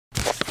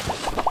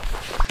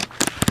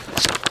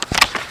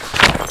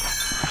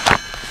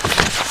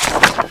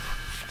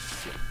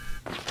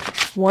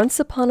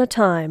Once upon a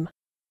time,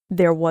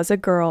 there was a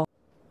girl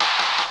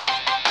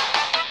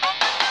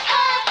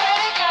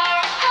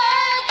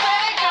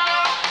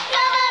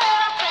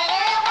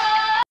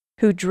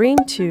who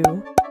dreamed to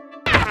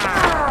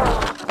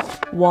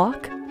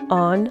walk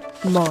on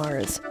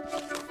Mars.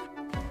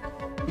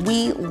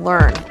 We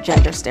learn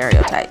gender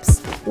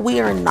stereotypes. We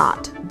are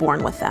not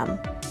born with them.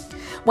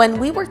 When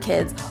we were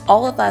kids,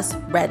 all of us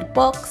read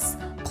books,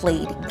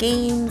 played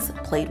games,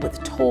 played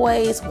with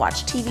toys,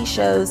 watched TV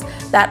shows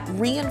that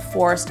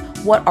reinforced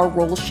what our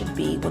roles should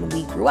be when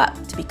we grew up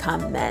to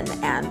become men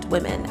and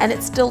women, and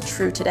it's still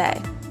true today.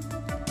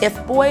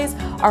 If boys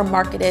are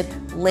marketed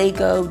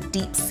Lego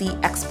deep sea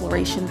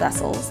exploration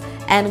vessels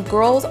and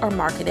girls are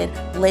marketed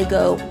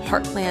Lego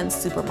Heartland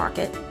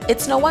supermarket,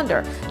 it's no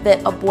wonder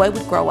that a boy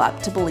would grow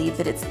up to believe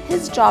that it's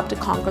his job to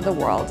conquer the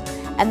world,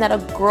 and that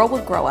a girl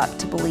would grow up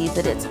to believe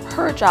that it's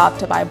her job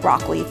to buy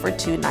broccoli for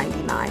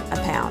 $2.99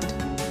 a pound.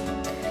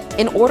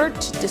 In order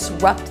to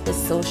disrupt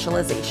this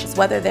socialization,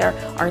 whether they're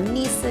our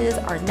nieces,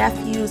 our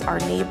nephews, our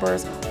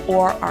neighbors,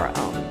 or our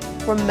own,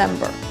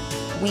 remember,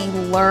 we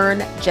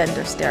learn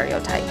gender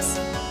stereotypes.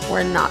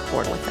 We're not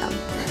born with them.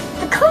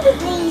 The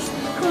companies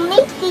who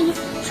make these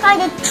try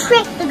to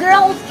trick the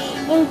girls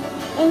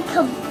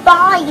into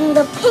buying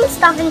the pink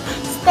stuff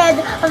instead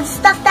of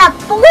stuff that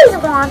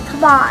boys want to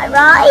buy,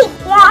 right?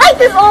 Why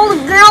does all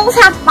the girls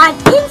have to buy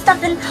pink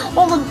stuff and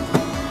all the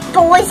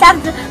boys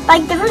have to buy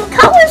different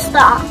color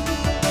stuff?